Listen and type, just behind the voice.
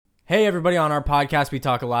Hey everybody, on our podcast we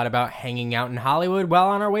talk a lot about hanging out in Hollywood while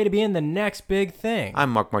on our way to being the next big thing. I'm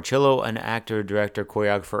Mark Marchillo, an actor, director,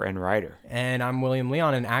 choreographer, and writer. And I'm William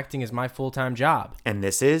Leon, and acting is my full-time job. And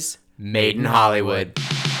this is Made in Hollywood.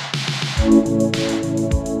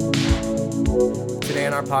 Today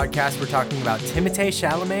on our podcast we're talking about Timothée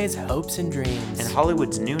Chalamet's Hopes and Dreams. And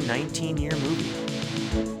Hollywood's new 19-year movie.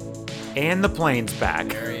 And the plane's back.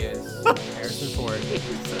 There he is. Harrison Ford.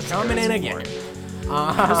 Coming in again.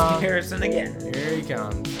 Harrison again. Here he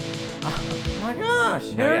comes. Oh my gosh,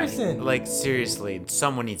 Harrison. Yeah, like, seriously,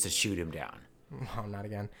 someone needs to shoot him down. Oh, not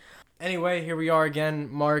again. Anyway, here we are again.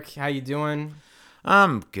 Mark, how you doing?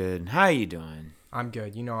 I'm good. How you doing? I'm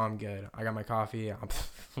good. You know I'm good. I got my coffee.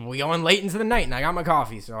 We going late into the night, and I got my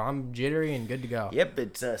coffee, so I'm jittery and good to go. Yep,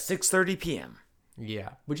 it's 6:30 p.m.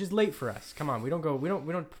 Yeah, which is late for us. Come on, we don't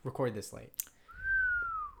record this late.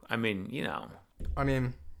 I mean, you know.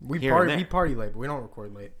 We party late, but we don't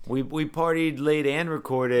record late. We partied late and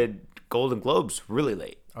recorded Golden Globes really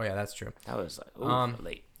late. Oh yeah, that's true. That was like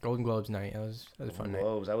late. Golden Globes night. That was a fun night.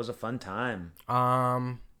 Globes. That was a fun time.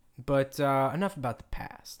 But enough about the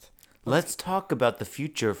past. Let's talk about the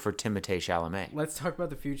future for Timothée Chalamet. Let's talk about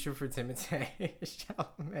the future for Timothée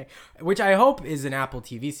Chalamet, which I hope is an Apple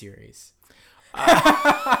TV series.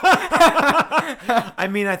 I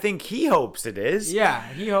mean, I think he hopes it is. Yeah,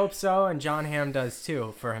 he hopes so, and John Hamm does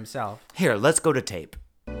too, for himself. Here, let's go to tape.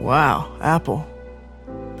 Wow, Apple.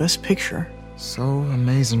 Best Picture. So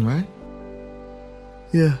amazing, right?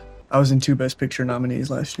 Yeah. I was in 2 Best Picture nominees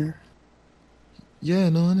last year. Yeah,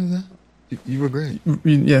 no, I knew that. You were great.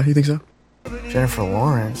 Yeah, you think so? Jennifer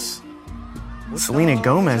Lawrence. Selena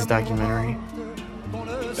Gomez documentary.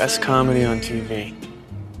 Best comedy on TV.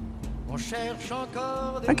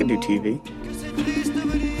 I could do TV.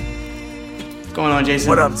 What's going on, Jason?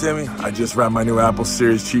 What up, Timmy? I just wrapped my new Apple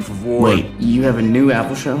Series Chief Award. Wait, you have a new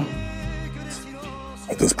Apple show?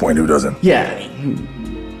 At this point, who doesn't? Yeah,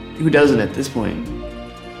 who doesn't at this point?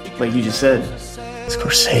 Like you just said.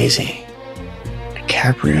 Scorsese.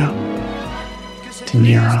 DiCaprio. De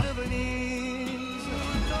Niro.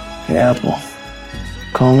 Hey, Apple.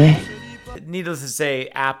 Call me. Needless to say,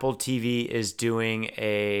 Apple TV is doing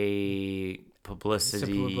a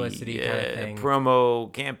publicity kind of thing.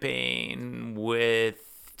 Promo campaign with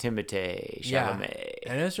Timothée Chalamet.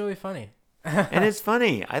 Yeah, and it's really funny. And it's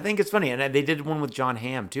funny. I think it's funny. And they did one with John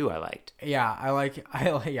Hamm, too, I liked. Yeah,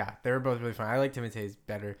 yeah, they were both really funny. I like Timothée's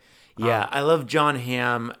better. Yeah, I love John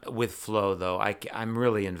Hamm with Flo, though. I'm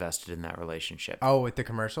really invested in that relationship. Oh, with the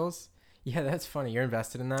commercials? Yeah, that's funny. You're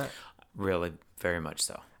invested in that? Really, very much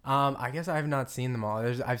so. I guess I have not seen them all.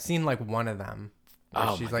 I've seen like one of them.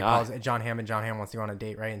 Oh, she's my like God. calls John Hamm, and John Hamm wants to go on a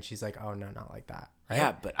date, right? And she's like, "Oh no, not like that." Right?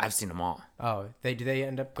 Yeah, but I've seen them all. Oh, do they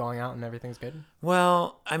end up going out and everything's good?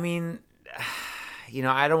 Well, I mean,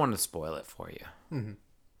 I don't want to spoil it for you. Mm-hmm.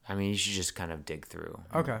 I mean, you should just kind of dig through.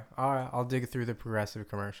 Okay, all right, I'll dig through the progressive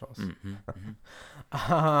commercials. Mm-hmm,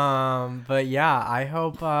 mm-hmm. But yeah, I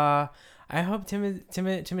hope Timothée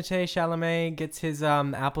Chalamet gets his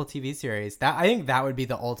Apple TV series. I think that would be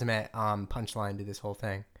the ultimate punchline to this whole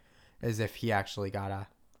thing, is if he actually got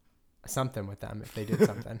something with them, if they did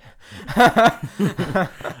something.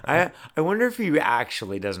 I wonder if he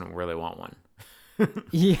actually doesn't really want one.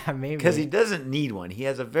 Yeah, maybe. Because he doesn't need one. He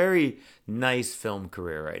has a very nice film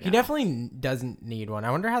career right now. He definitely doesn't need one.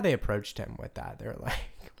 I wonder how they approached him with that. They're like,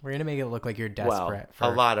 we're going to make it look like you're desperate.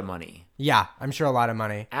 A lot of money. Yeah, I'm sure a lot of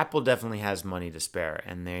money. Apple definitely has money to spare,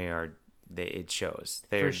 and it shows.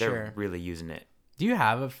 They're really using it. Do you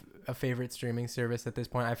have a favorite streaming service at this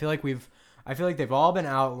point? I feel like they've all been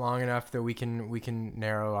out long enough that we can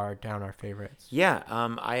narrow down our favorites. Yeah,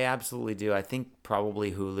 I absolutely do. I think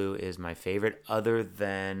probably Hulu is my favorite, other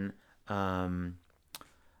than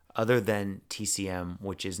TCM,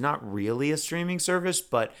 which is not really a streaming service,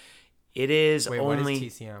 but it is. Wait, only what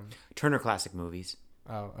is TCM? Turner Classic Movies.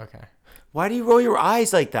 Oh, okay. Why do you roll your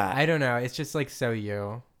eyes like that? I don't know. It's just like so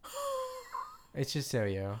you. It's just so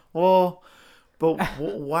you. Well, but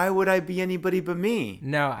why would I be anybody but me?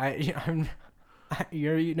 No,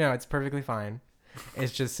 it's perfectly fine.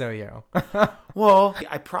 It's just so you. Well,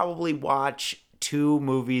 I probably watch 2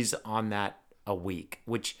 movies on that a week,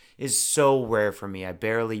 which is so rare for me. I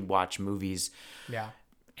barely watch movies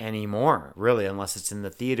anymore, really, unless it's in the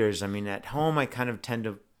theaters. I mean, at home, I kind of tend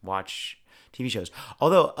to watch TV shows.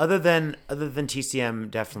 Although, other than TCM,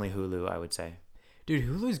 definitely Hulu, I would say. Dude,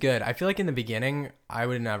 Hulu's good. I feel like in the beginning, I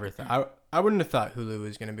would have never thought. I wouldn't have thought Hulu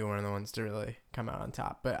was going to be one of the ones to really come out on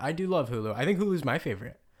top, but I do love Hulu. I think Hulu's my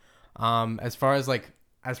favorite. As far as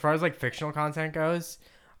fictional content goes,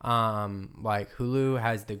 like Hulu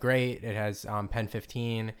has The Great, it has Pen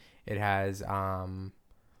 15, it has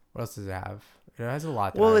What else does it have? It has a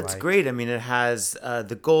lot. That Well, I it's like. great. I mean, it has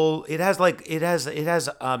the goal. It has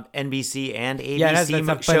NBC and ABC Yeah, it has that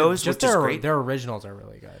stuff, but shows, just which is great. their originals are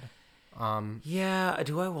really good. Yeah,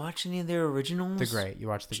 do I watch any of their originals? The Great. You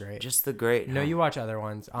watch The Great. Just The Great. No, you watch other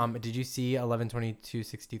ones. Did you see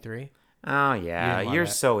 11/22/63? Oh yeah, you're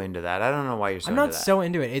so into that. I don't know why you're so. I'm not so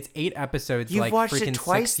into it. It's 8 episodes. You've like watched freaking it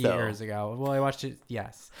twice, 6 though. years ago. Well, I watched it.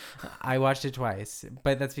 Yes, I watched it twice,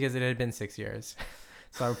 but that's because it had been 6 years,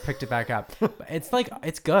 so I picked it back up. But it's like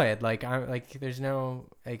it's good. Like I'm like there's no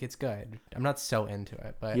like it's good. I'm not so into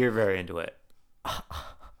it, but You're very into it.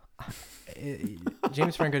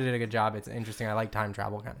 James Franco did a good job. It's interesting. I like time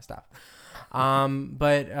travel kind of stuff.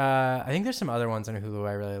 But I think there's some other ones on Hulu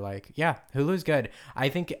I really like. Yeah, Hulu's good. I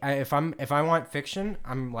think if I want fiction,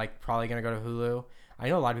 I'm like probably gonna go to Hulu. I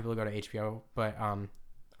know a lot of people go to HBO, but I'm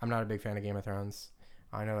not a big fan of Game of Thrones.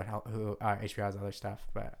 I know that HBO has other stuff,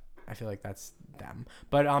 but I feel like that's them.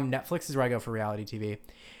 But Netflix is where I go for reality TV.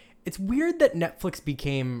 It's weird that Netflix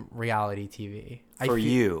became reality TV. For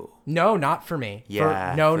you. No, not for me.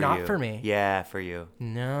 Yeah. Not for me. Yeah, for you.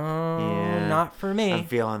 No, Yeah. not for me. I'm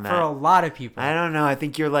feeling that. For a lot of people. I don't know. I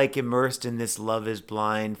think you're like immersed in this Love Is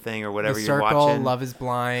Blind thing or whatever The you're Circle, watching. Love Is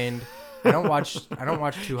Blind. I don't watch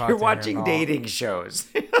Too Hot. You're to watching Handle. dating shows.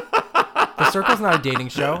 The Circle's not a dating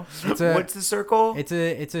show. What's The Circle? It's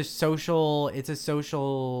a social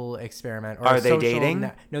experiment. Or Are a they social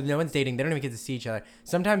dating? No one's dating. They don't even get to see each other.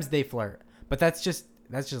 Sometimes they flirt, but that's just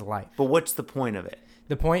life. But what's the point of it?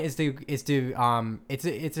 The point is to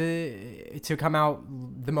come out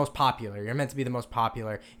the most popular. You're meant to be the most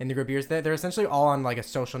popular in the group. They're essentially all on like a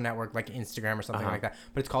social network like Instagram or something like that.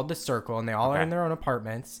 But it's called The Circle, and they all are in their own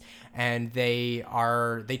apartments, and they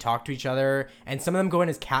talk to each other, and some of them go in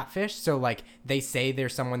as catfish. So like they say they're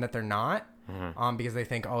someone that they're not. Because they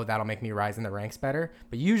think, oh, that'll make me rise in the ranks better.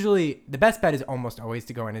 But usually the best bet is almost always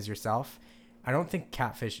to go in as yourself. I don't think a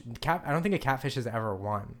catfish has ever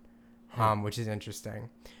won. Which is interesting.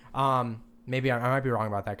 Maybe I might be wrong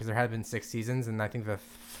about that because there have been 6 seasons, and I think the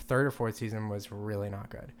 3rd or 4th season was really not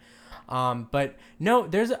good. But no,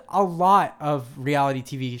 there's a lot of reality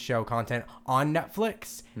TV show content on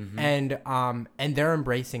Netflix, and they're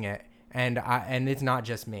embracing it, and it's not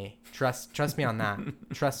just me. Trust me on that.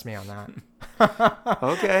 Trust me on that.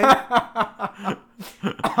 Okay.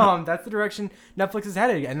 That's the direction Netflix is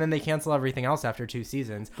headed, and then they cancel everything else after 2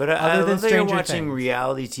 seasons. But other I than love that you're Stranger watching Things.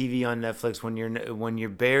 reality TV on Netflix when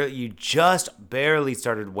you just barely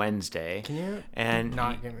started Wednesday. Can you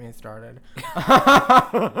not get me started?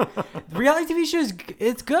 Reality TV shows,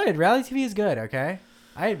 it's good. Reality TV is good. Okay,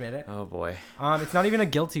 I admit it. Oh boy. It's not even a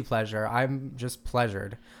guilty pleasure. I'm just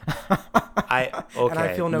pleasured. Okay. And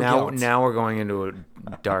I feel no guilt. Now we're going into a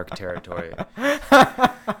dark territory.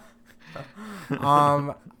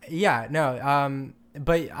 Yeah, no.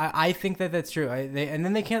 But I think that's true. And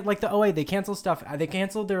then they can't they cancel stuff. They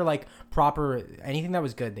canceled their like proper anything that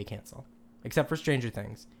was good. They cancel, except for Stranger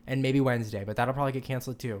Things and maybe Wednesday. But that'll probably get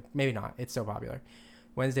canceled too. Maybe not. It's so popular.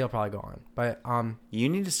 Wednesday will probably go on. But You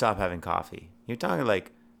need to stop having coffee. You're talking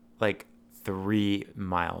like 3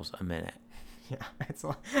 miles a minute. Yeah,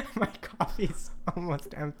 my coffee's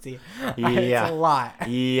almost empty. Yeah. It's a lot.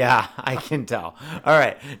 Yeah, I can tell. All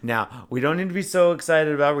right. Now, we don't need to be so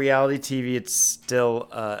excited about reality TV. It's still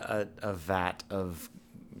a vat of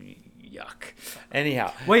yuck.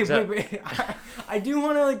 Anyhow. Wait. I do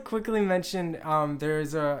want to quickly mention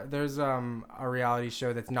there's a reality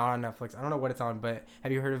show that's not on Netflix. I don't know what it's on, but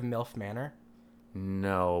have you heard of MILF Manor?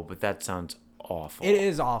 No, but that sounds awful. It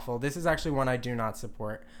is awful. This is actually one I do not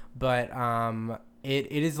support, but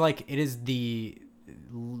it is the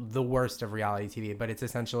worst of reality TV. But it's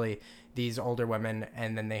essentially these older women,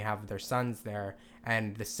 and then they have their sons there,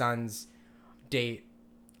 and the sons date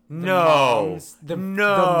the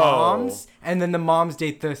moms, and then the moms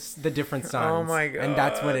date the different sons. Oh my god! And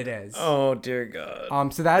that's what it is. Oh dear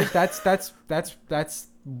God. So that's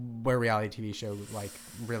where reality TV show like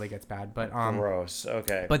really gets bad. But gross.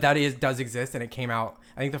 Okay. But does exist, and it came out.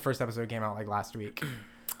 I think the first episode came out like last week.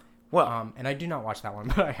 Well, and I do not watch that one,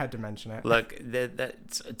 but I had to mention it. Look,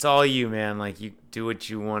 it's all you, man. Like, you do what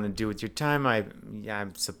you want to do with your time. I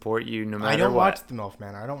support you no matter what. I don't watch the MILF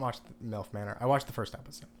Manor. I don't watch the MILF Manor. I watched the first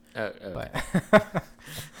episode. But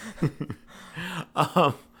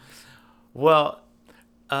well,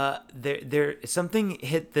 there something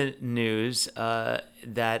hit the news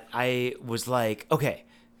that I was like, okay,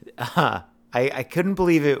 I couldn't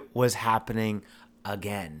believe it was happening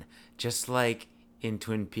again, just like in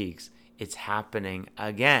Twin Peaks. It's happening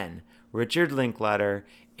again. Richard Linklatter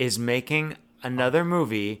is making another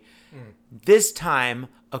movie, this time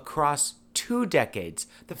across 2 decades.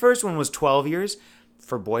 The first one was 12 years.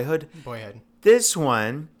 for Boyhood. Boyhood. This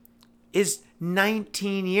one is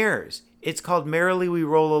 19 years. It's called Merrily We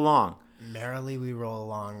Roll Along. Merrily We Roll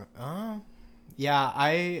Along. Oh, yeah.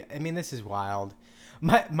 I mean, this is wild.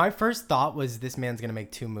 My first thought was this man's going to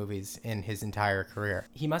make 2 movies in his entire career.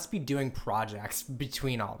 He must be doing projects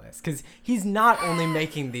between all this because he's not only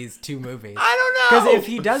making these 2 movies. I don't know. Because if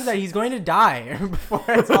he does that, he's going to die before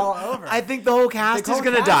it's all over. I think the whole cast is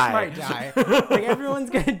going to die. Might die. Like, everyone's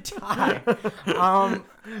going to die.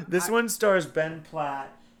 This one stars Ben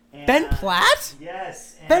Platt. Ben Platt?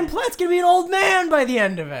 Yes. Ben Platt's going to be an old man by the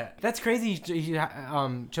end of it. That's crazy. He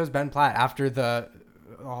chose Ben Platt after that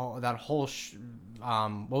whole...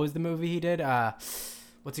 what was the movie he did?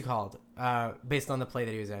 What's he called? Based on the play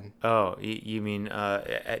that he was in. Oh, you mean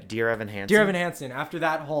Dear Evan Hansen? Dear Evan Hansen. After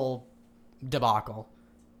that whole debacle.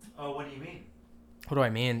 Oh, what do you mean? What do I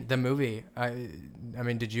mean? The movie. I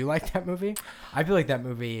mean, did you like that movie? I feel like that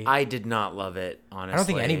movie... I did not love it, honestly. I don't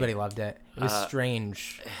think anybody loved it. It was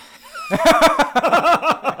strange.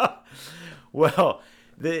 Well...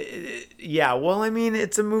 I mean,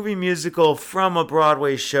 it's a movie musical from a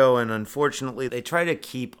Broadway show, and unfortunately, they try to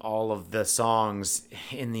keep all of the songs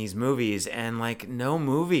in these movies, and like, no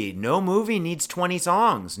movie needs 20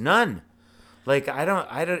 songs, none. Like,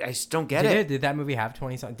 I just don't get it. Did that movie have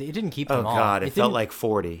 20 songs? It didn't keep them all. Oh God, it felt like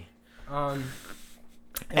 40.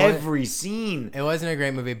 Every scene. It wasn't a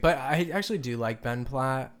great movie, but I actually do like Ben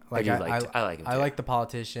Platt. Like, I like him. I like The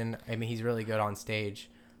Politician. I mean, he's really good on stage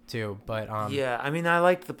too, but yeah, I mean, I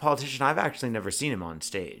liked The Politician. I've actually never seen him on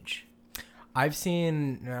stage. I've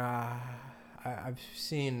seen him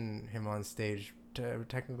on stage.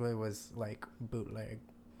 Technically, was like bootleg,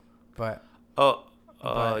 but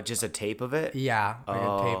just a tape of it. Yeah, like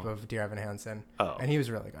a tape of Dear Evan Hansen. Oh, and he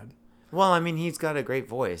was really good. Well, I mean, he's got a great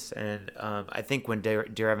voice, and I think when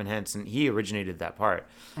Dear Evan Hansen, he originated that part.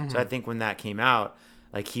 Mm-hmm. So I think when that came out,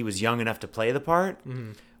 like, he was young enough to play the part.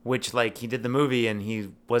 Mm-hmm. Which, like, he did the movie and he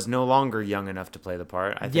was no longer young enough to play the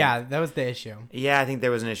part. I think. Yeah, that was the issue. Yeah, I think there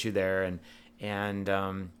was an issue there, and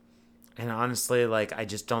honestly, like, I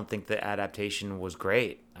just don't think the adaptation was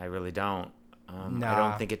great. I really don't. I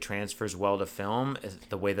don't think it transfers well to film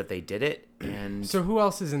the way that they did it. And so, who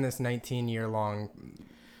else is in this 19-year-long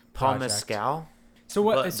Paul project? Mescal. So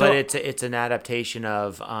what? But it's an adaptation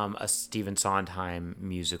of a Stephen Sondheim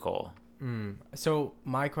musical. So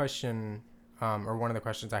my question. Or one of the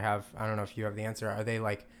questions I have, I don't know if you have the answer. Are they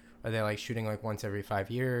like shooting like once every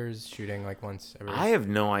 5 years? Shooting like once every... I have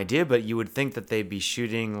no idea, but you would think that they'd be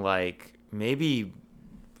shooting like maybe,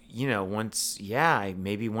 maybe once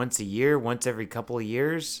a year, once every couple of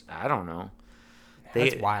years. I don't know.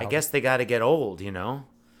 That's wild. I guess they got to get old,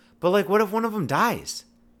 But like, what if one of them dies?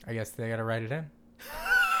 I guess they got to write it in.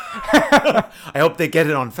 I hope they get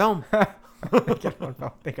it on film. They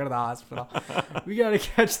go to the hospital. We gotta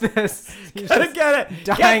catch this. You gotta get it.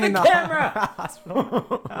 Dying get the in the camera.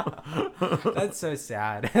 Hospital. That's so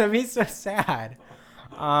sad. That'd be so sad.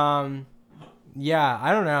 Yeah,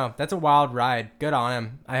 I don't know. That's a wild ride. Good on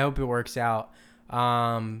him. I hope it works out.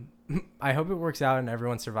 I hope it works out and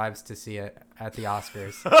everyone survives to see it at the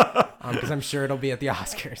Oscars. Because I'm sure it'll be at the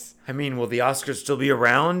Oscars. I mean, will the Oscars still be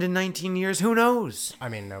around in 19 years? Who knows? I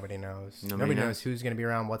mean, nobody knows. Nobody knows who's going to be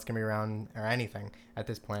around, what's going to be around, or anything at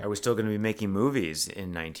this point. Are we still going to be making movies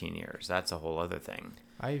in 19 years? That's a whole other thing.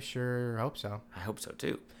 I sure hope so. I hope so,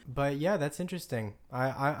 too. But yeah, that's interesting.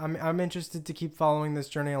 I'm interested to keep following this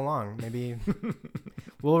journey along. Maybe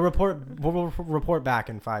we'll report back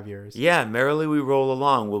in 5 years. Yeah, Merrily We Roll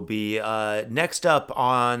Along will be next up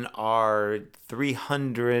on our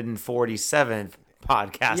 347th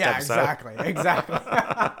podcast episode. Exactly.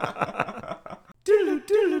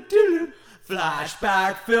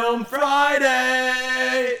 Flashback Film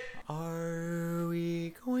Friday. Are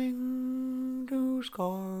we going to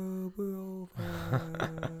Scarborough?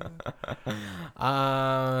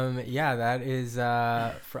 Yeah, that is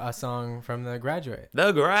for a song from The Graduate.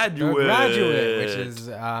 The Graduate, which is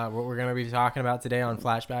what we're gonna be talking about today on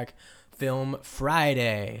Flashback Film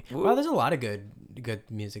Friday. Wow, there's a lot of good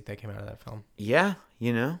music that came out of that film. Yeah,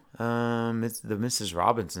 it's the Mrs.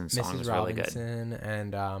 Robinson song is really good.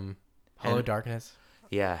 And Hello Darkness.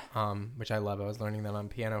 Yeah. Which I love. I was learning that on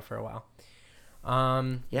piano for a while.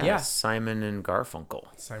 Yeah. Simon and Garfunkel.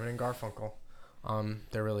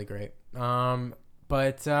 They're really great.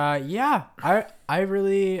 But yeah, I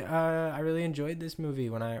really enjoyed this movie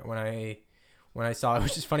when I saw it,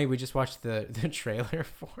 which is funny. We just watched the trailer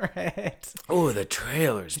for it. Oh, the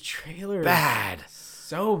trailer's bad.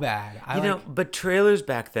 So bad. But trailers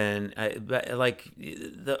back then, like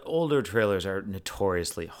the older trailers are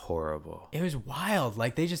notoriously horrible. It was wild.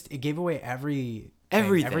 Like it gave away every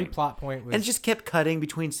Everything. Every plot point was... And just kept cutting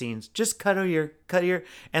between scenes. Just cut here,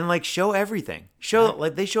 and like show everything.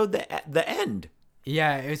 Like they showed the end.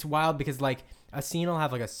 Yeah, it's wild because like a scene will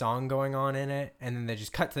have like a song going on in it, and then they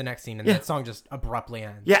just cut to the next scene, and that song just abruptly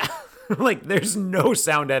ends. Yeah, like there's no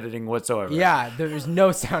sound editing whatsoever. Yeah, there's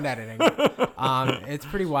no sound editing. It's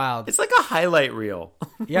pretty wild. It's like a highlight reel.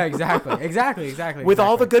 Yeah, exactly. With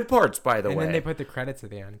all the good parts, by the way. And then they put the credits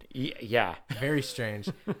at the end. Yeah. Very strange.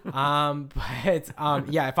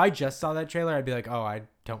 Yeah, if I just saw that trailer, I'd be like, oh, I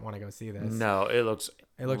don't want to go see this. No, it looks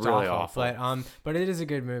really awful. But it is a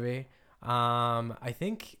good movie. I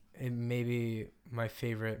think it may be my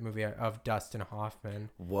favorite movie of Dustin Hoffman.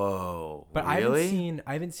 Whoa. But really?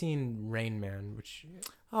 I haven't seen Rainman, which...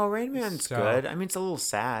 Oh, Rainman's good. I mean, it's a little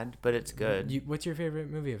sad, but it's good. What's your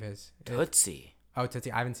favorite movie of his? Tootsie. Oh,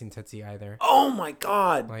 Tootsie. I haven't seen Tootsie either. Oh my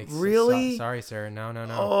God. Like, really? Sorry, sir. No.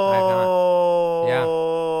 Oh. I have not.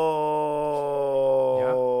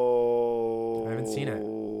 Yeah. I haven't seen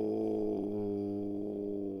it.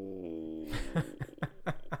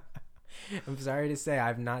 I'm sorry to say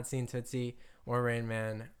I've not seen Tootsie or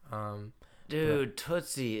Rainman. Dude,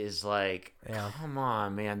 Tootsie is like, come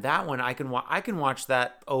on, man. That one, I can watch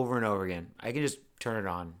that over and over again. I can just turn it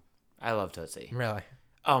on. I love Tootsie. Really?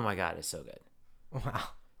 Oh my God, it's so good. Wow.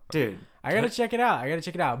 Dude. I gotta check it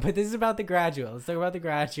out. But this is about The Graduate. Let's talk about The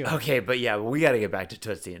Graduate. Okay, but yeah, we gotta get back to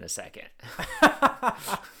Tootsie in a second.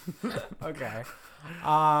 Okay.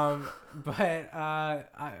 I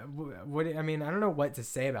don't know what to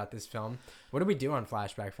say about this film. What do we do on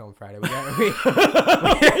Flashback Film Friday? You're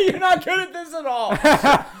not good at this at all.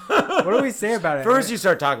 What do we say about it? First you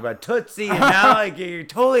start talking about Tootsie, and now like you're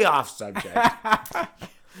totally off subject.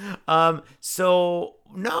 So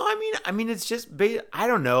no, I mean it's just I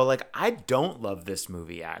don't know. Like I don't love this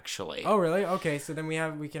movie actually. Oh really? Okay, so then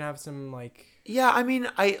we can have some like. Yeah, I mean,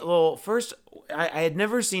 first, I had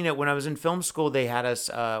never seen it when I was in film school. They had us,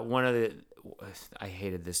 I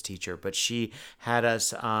hated this teacher, but she had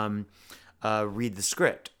us read the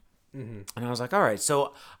script. Mm-hmm. And I was like, all right.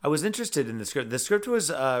 So I was interested in the script. The script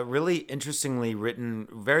was really interestingly written,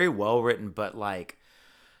 very well written, but like,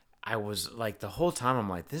 I was like, the whole time I'm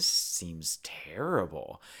like, this seems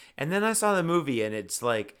terrible. And then I saw the movie, and it's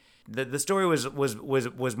like, the story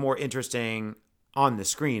was more interesting on the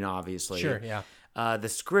screen, obviously. Sure, yeah. The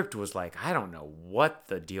script was like, I don't know what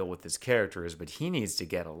the deal with this character is, but he needs to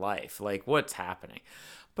get a life. Like, what's happening?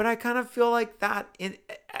 But I kind of feel like that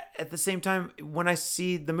at the same time, when I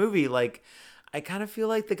see the movie, like, I kind of feel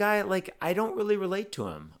like the guy, like, I don't really relate to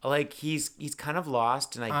him. Like, he's kind of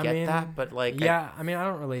lost, and I get that, but like... Yeah, I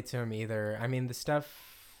don't relate to him either. I mean, the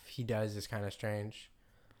stuff he does is kind of strange.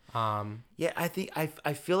 Yeah, I think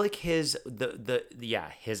I feel like his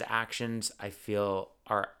actions I feel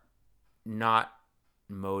are not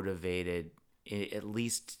motivated, at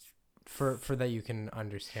least for that you can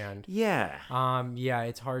understand. Yeah. Yeah,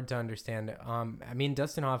 it's hard to understand. I mean,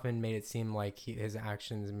 Dustin Hoffman made it seem like his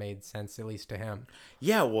actions made sense, at least to him.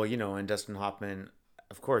 Yeah, well, and Dustin Hoffman,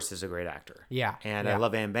 of course, is a great actor. Yeah. And I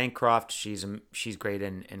love Anne Bancroft. She's great,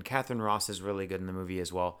 and Katharine Ross is really good in the movie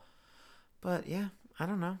as well. But yeah, I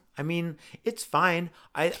don't know. I mean, it's fine.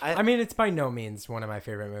 I mean, it's by no means one of my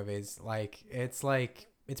favorite movies. Like, it's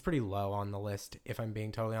pretty low on the list, if I'm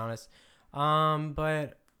being totally honest.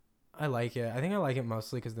 But I like it. I think I like it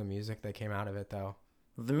mostly because of the music that came out of it, though.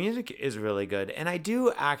 The music is really good, and I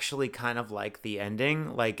do actually kind of like the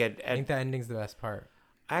ending. Like, I think the ending's the best part.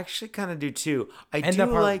 I actually kind of do too. And the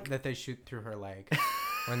part like that they shoot through her leg.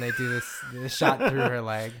 When they do this shot through her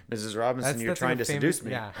leg. Mrs. Robinson, you're trying to seduce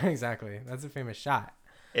me. Yeah, exactly. That's a famous shot.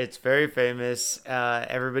 It's very famous.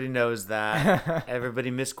 Everybody knows that.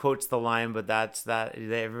 Everybody misquotes the line, but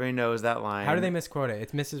everybody knows that line. How do they misquote it?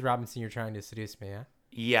 It's Mrs. Robinson, you're trying to seduce me, yeah?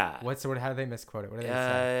 Yeah. How do they misquote it? What do they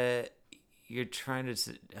say? You're trying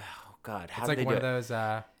to... Oh, God. How it's do like they one do of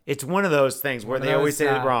those... it's one of those things where they always say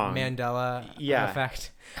it wrong. Mandela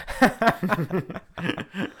effect.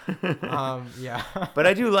 Yeah. But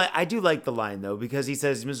I do like the line though, because he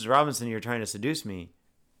says, "Mrs. Robinson, you're trying to seduce me,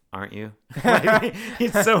 aren't you?" Like,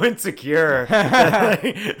 he's so insecure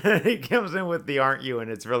that he comes in with the "aren't you," and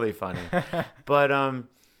it's really funny. But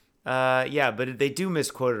but they do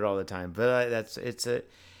misquote it all the time. But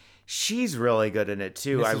she's really good in it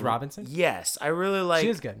too. Mrs. Robinson? Yes, I really like. She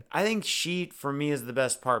is good. I think she, for me, is the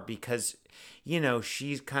best part because,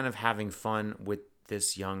 she's kind of having fun with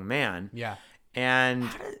this young man. Yeah.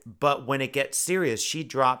 But when it gets serious, she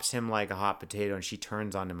drops him like a hot potato, and she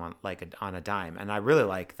turns on him on a dime, and I really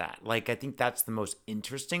like that. Like, I think that's the most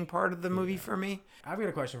interesting part of the movie for me. I've got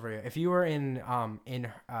a question for you. If you were in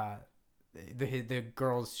the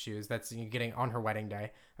girl's shoes that's getting on her wedding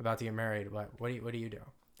day, about to get married, what do you do?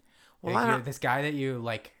 Well, like, this guy that you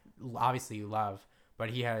like, obviously you love, but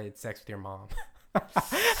he had sex with your mom.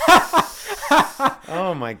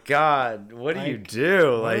 Oh my God, what do you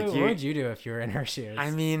do? What would you do if you were in her shoes?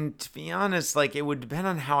 I mean, to be honest, like, it would depend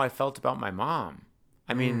on how I felt about my mom.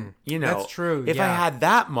 I mean, that's true. If I had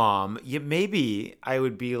that mom, maybe I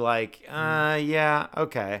would be like, yeah,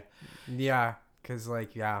 okay. Yeah, because,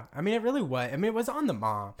 like, yeah. I mean, it really was. I mean, it was on the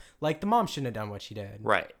mom. Like, the mom shouldn't have done what she did.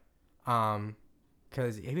 Right.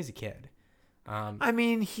 Because he was a kid. I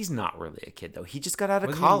mean, he's not really a kid, though. He just got out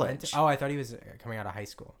of college. I thought he was coming out of high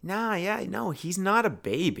school. No, he's not a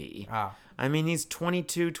baby. Oh. I mean, he's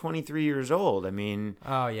 22, 23 years old. I mean...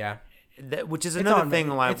 Oh, yeah. Which is another thing.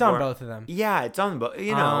 Like, it's on both of them. Yeah, it's on both.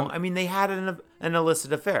 You know, I mean, they had an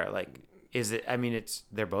illicit affair. Like, is it? I mean,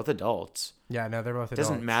 they're both adults. Yeah, no, they're both adults.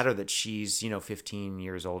 It doesn't matter that she's 15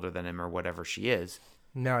 years older than him or whatever she is.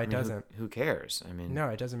 No, it doesn't. Who cares? I mean, no,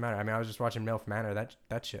 it doesn't matter. I mean, I was just watching MILF Manor.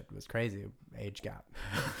 That shit was crazy. Age gap.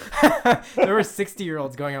 There were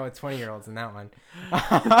 60-year-olds going out with 20-year-olds in that one.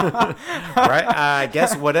 Right? I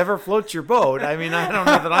guess whatever floats your boat. I mean, I don't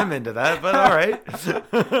know that I'm into that, but all right.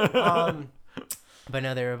 But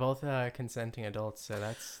no, they were both consenting adults, so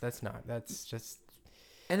that's just.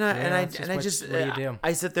 What do you do?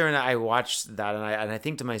 I sit there and I watch that, and I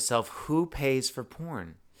think to myself, who pays for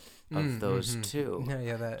porn of those two? No,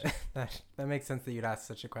 yeah, that makes sense that you'd ask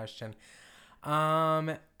such a question.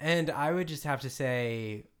 And I would just have to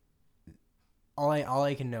say, all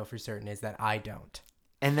I can know for certain is that I don't.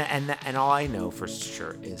 And all I know for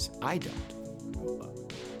sure is I don't.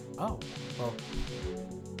 Oh, well,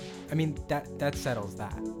 I mean, that settles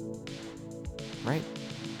that. Right.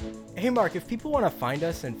 Hey, Mark, if people want to find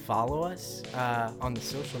us and follow us on the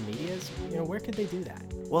social medias, where could they do that?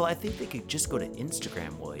 Well, I think they could just go to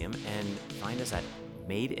Instagram, William, and find us at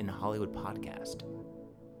Made in Hollywood Podcast.